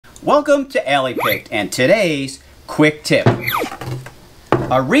Welcome to Alley Picked, and today's quick tip.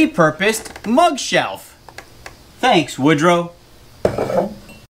 A repurposed mug shelf. Thanks, Woodrow.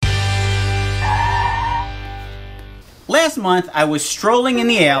 Last month, I was strolling in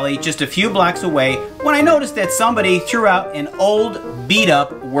the alley just a few blocks away when I noticed that somebody threw out an old,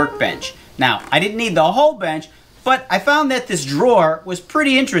 beat-up workbench. Now, I didn't need the whole bench, but I found that this drawer was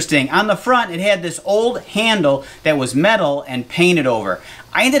pretty interesting. On the front, it had this old handle that was metal and painted over.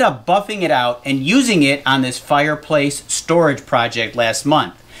 I ended up buffing it out and using it on this fireplace storage project last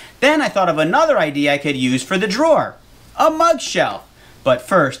month. Then I thought of another idea I could use for the drawer, a mug shelf. But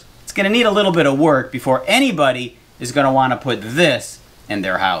first, it's going to need a little bit of work before anybody is going to want to put this in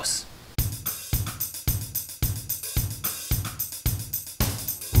their house.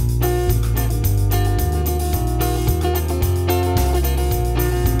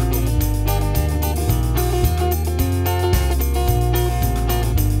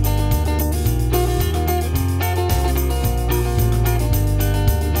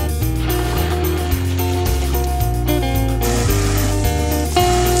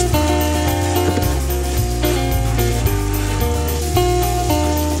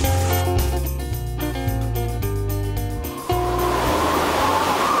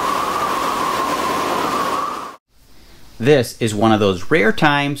 This is one of those rare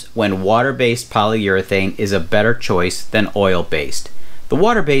times when water-based polyurethane is a better choice than oil-based. The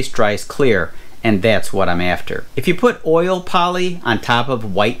water-based dries clear, and that's what I'm after. If you put oil poly on top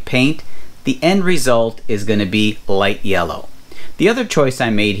of white paint, the end result is going to be light yellow. The other choice I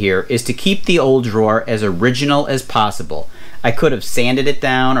made here is to keep the old drawer as original as possible. I could have sanded it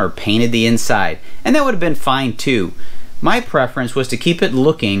down or painted the inside, and that would have been fine too. My preference was to keep it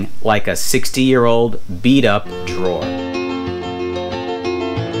looking like a 60-year-old beat-up drawer.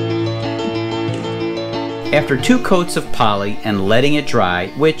 After 2 coats of poly and letting it dry,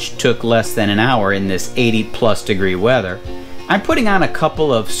 which took less than an hour in this 80+ degree weather, I'm putting on a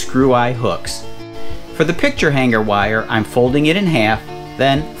couple of screw-eye hooks. For the picture hanger wire, I'm folding it in half,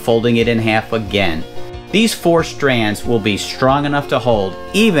 then folding it in half again. These 4 strands will be strong enough to hold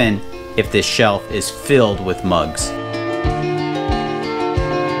even if this shelf is filled with mugs.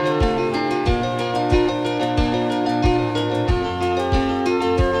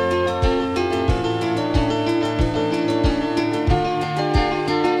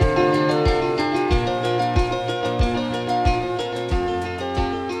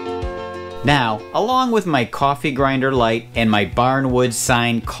 Now, along with my coffee grinder light and my Barnwood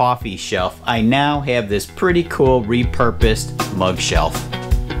signed coffee shelf, I now have this pretty cool repurposed mug shelf.